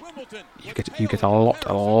 You get a lot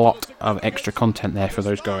of extra content there for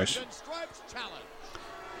those guys.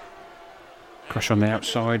 Crush on the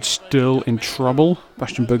outside, still in trouble.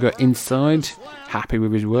 Bastion Booger inside, happy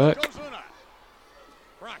with his work.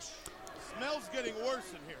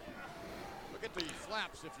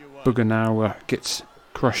 Booger now gets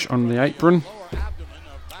Crush on the apron.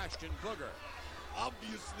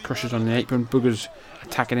 Crush is on the apron. Booger's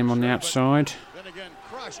attacking him on the outside.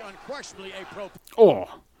 Oh!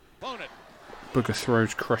 Booger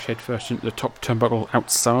throws Crush head first into the top turnbuckle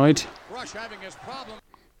outside.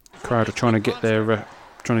 Crowd are trying to get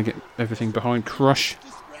everything behind Crush.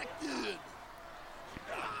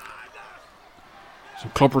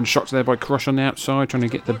 Some clobbering shots there by Crush on the outside, trying to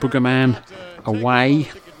get the Booger Man away.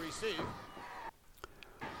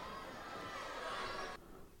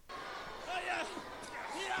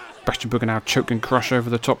 Bastion Booger now choking Crush over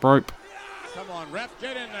the top rope. Come on, ref,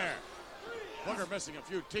 get in there. Booger missing a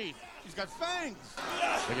few teeth. He's got fangs.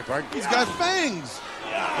 Beg your pardon? He's got fangs.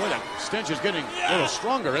 Boy, that stench is getting a little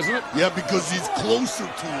stronger, isn't it? Yeah, because he's closer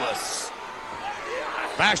to us.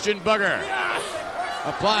 Bastion Booger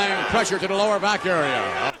applying pressure to the lower back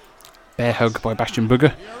area. Bear hug by Bastion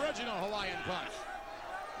Booger. The original Hawaiian punch.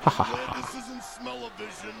 Ha ha ha. This isn't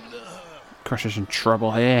smell-o-vision. Crush is in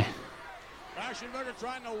trouble here. Bastion Booger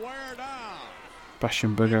trying to wear down.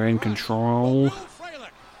 Bastion Booger in control.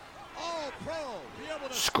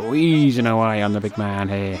 Squeezing away on the big man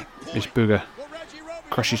here. This Booger.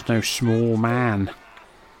 Crush is no small man.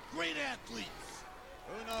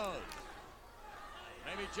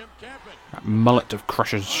 That mullet of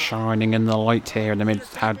Crush's shining in the light here in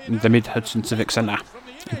the Mid-Hudson Civic Centre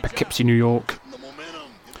in Poughkeepsie, New York.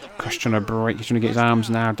 Crush trying to break. He's trying to get his arms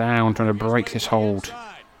now down, trying to break this hold.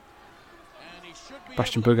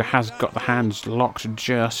 Bastion Booger has got the hands locked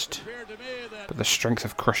just, but the strength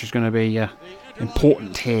of Crush is going to be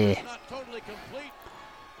important here.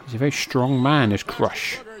 He's a very strong man, is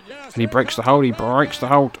Crush. And he breaks the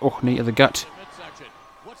hold, Oh, knee to the gut.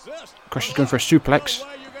 Crush is going for a suplex.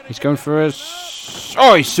 He's going for a...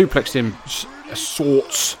 Oh, he suplexed him.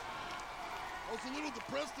 Assaults.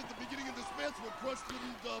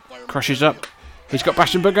 Crush is up. He's got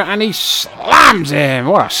Bastion Booger and he slams him.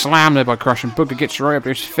 What a slam there by Crush. And Booger gets right up to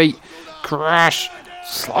his feet. Crush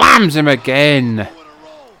slams him again.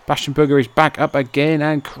 Bastion Booger is back up again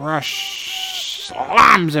and Crush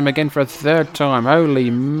slams him again for a third time. Holy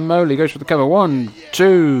moly. Goes for the cover. 1,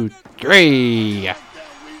 2, 3.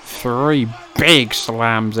 3 big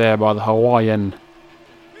slams there by the Hawaiian.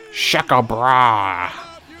 Shaka Bra.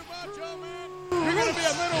 You're going to be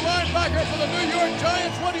a middle linebacker for the New York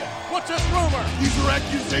Giants. What's this rumor? These are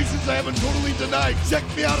accusations I haven't totally denied. Check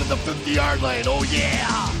me out at the 50-yard line. Oh,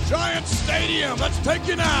 yeah. Giants Stadium. Let's take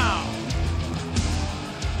you now.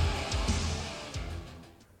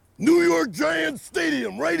 New York Giants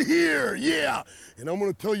Stadium right here. Yeah. And I'm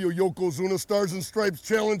going to tell you, Yokozuna Stars and Stripes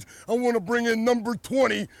Challenge, I want to bring in number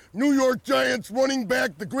 20, New York Giants running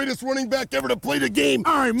back, the greatest running back ever to play the game.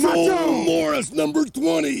 All right, Macho. Joe Morris, number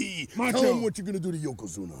 20. Macho. Tell him what you're going to do to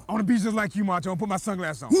Yokozuna. I want to be just like you, Macho, and put my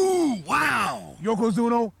sunglasses on. Ooh, wow.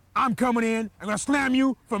 Yokozuna, I'm coming in. I'm going to slam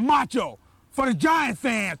you for Macho, for the Giant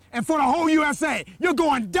fans, and for the whole USA. You're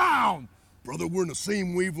going down. Brother, we're in the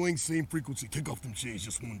same wavelength, same frequency. Take off them shades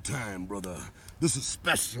just one time, brother. This is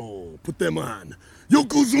special. Put them on.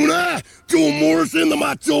 Yokozuna, Joe Morris, and the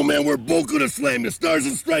Macho Man. We're both going to slam the Stars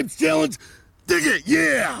and Stripes Challenge. Dig it,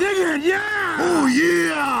 yeah. Dig it, yeah. Oh,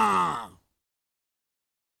 yeah.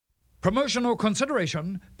 Promotional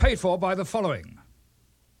consideration paid for by the following.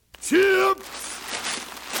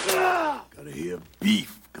 Chips. Gotta have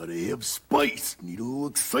beef. Gotta have spice. Need a little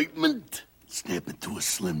excitement. Snap it to a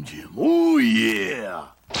Slim Jim. Oh, yeah.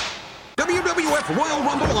 WWF Royal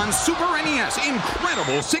Rumble on Super NES.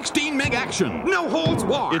 Incredible 16 meg action. No holds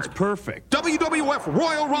barred. It's perfect. WWF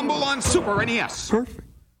Royal Rumble on Super NES. Perfect.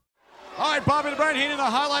 All right, Bobby the Brain Heenan, the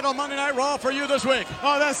highlight on Monday Night Raw for you this week.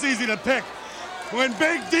 Oh, that's easy to pick. When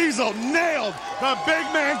Big Diesel nailed the big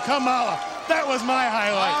man Kamala. That was my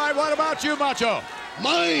highlight. All right, what about you, Macho?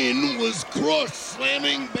 Mine was Crush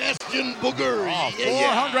slamming Bastion Booger. Oh,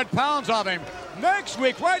 400 pounds of him. Next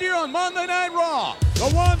week, right here on Monday Night Raw, the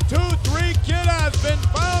 1, 2, 3 kid has been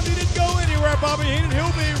found. He didn't go anywhere, Bobby Heenan. He'll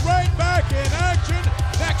be right back in action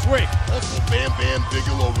next week. Also, Bam Bam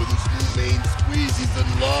Bigelow with his new main squeeze. He's in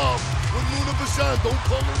love with Luna Vachon. Don't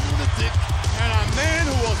call her lunatic. And a man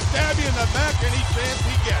who will stab you in the back any chance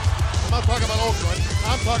he gets. I'm not talking about Oakland.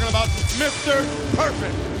 I'm talking about Mr.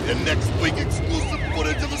 Perfect. And next week, exclusive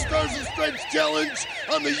footage of the Stars and Stripes Challenge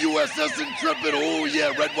on the USS Intrepid. Oh,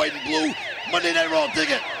 yeah, red, white, and blue. Monday Night Raw,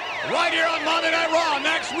 dig it. Right here on Monday Night Raw,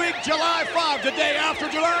 next week, July 5, the day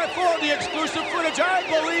after July 4, the exclusive footage, I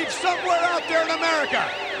believe, somewhere out there in America.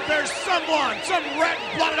 There's someone, some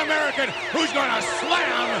red-blooded American, who's going to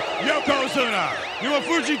slam Yokozuna. You know what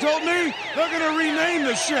Fuji told me? They're going to rename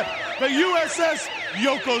the ship the USS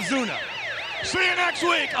Yokozuna. See you next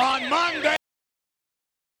week on Monday.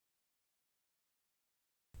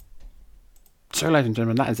 So, ladies and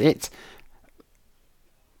gentlemen, that is it.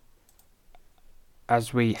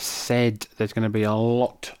 As we said, there's going to be a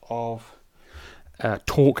lot of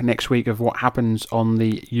talk next week of what happens on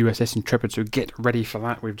the USS Intrepid, so get ready for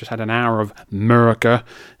that. We've just had an hour of America,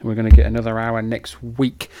 and we're going to get another hour next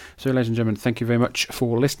week. So, ladies and gentlemen, thank you very much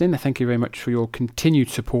for listening. Thank you very much for your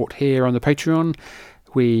continued support here on the Patreon.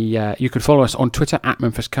 You can follow us on Twitter at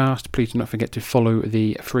MemphisCast. Please do not forget to follow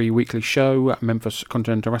the free weekly show, Memphis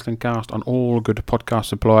Continental Wrestling Cast, on all good podcast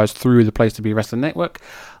suppliers through the Place to Be Wrestling Network.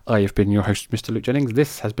 I have been your host, Mr. Luke Jennings.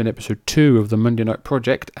 This has been episode 2 of the Monday Night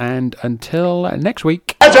Project, and until next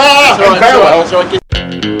week. An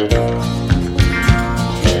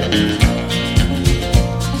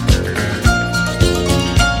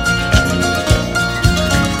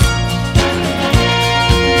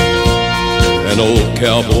old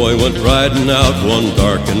cowboy went riding out one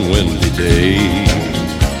dark and windy day.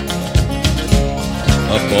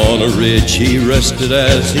 Up on a ridge he rested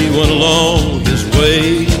as he went along his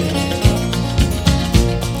way,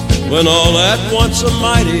 when all at once a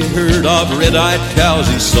mighty herd of red-eyed cows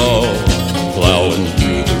he saw plowing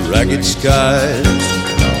through the ragged skies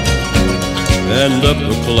and up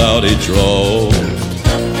a cloudy draw.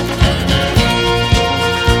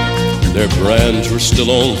 Their brands were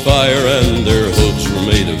still on fire and their hooves were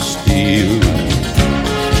made of steel.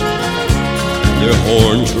 Their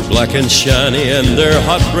horns were black and shiny and their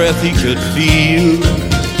hot breath he could feel.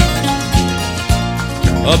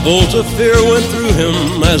 A bolt of fear went through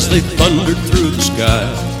him as they thundered through the sky,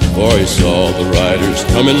 for he saw the riders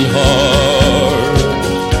coming hard,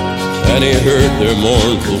 and he heard their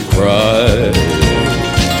mournful cry.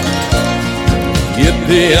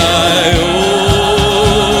 Yippee-i-oh,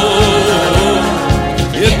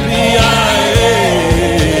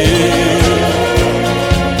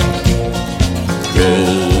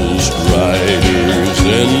 Ghost riders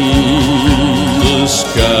in the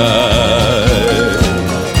sky.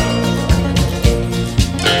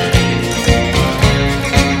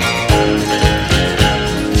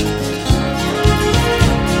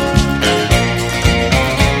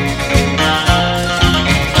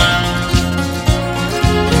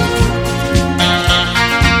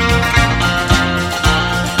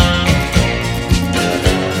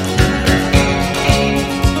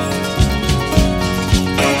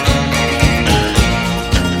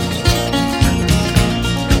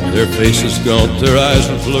 Their faces gaunt, their eyes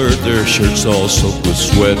were blurred, their shirts all soaked with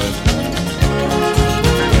sweat.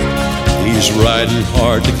 He's riding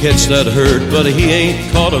hard to catch that herd, but he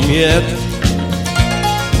ain't caught 'em yet.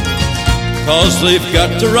 'Cause they've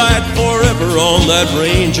got to ride forever on that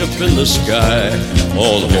range up in the sky,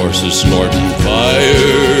 on horses snorting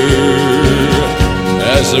fire.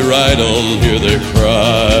 As they ride on, hear their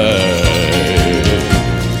cry.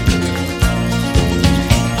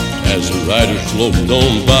 As the riders loped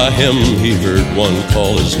on by him, he heard one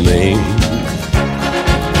call his name.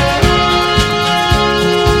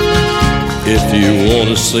 If you want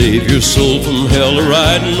to save your soul from hell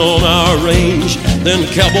riding on our range, then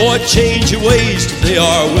cowboy, change your ways. Today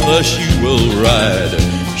are with us you will ride,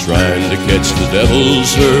 trying to catch the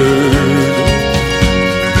devil's herd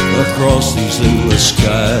across these endless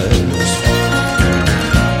skies.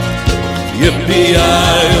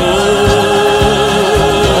 Yippee-i-oh,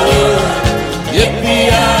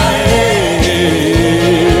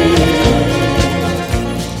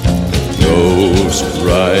 Ghost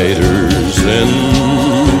riders in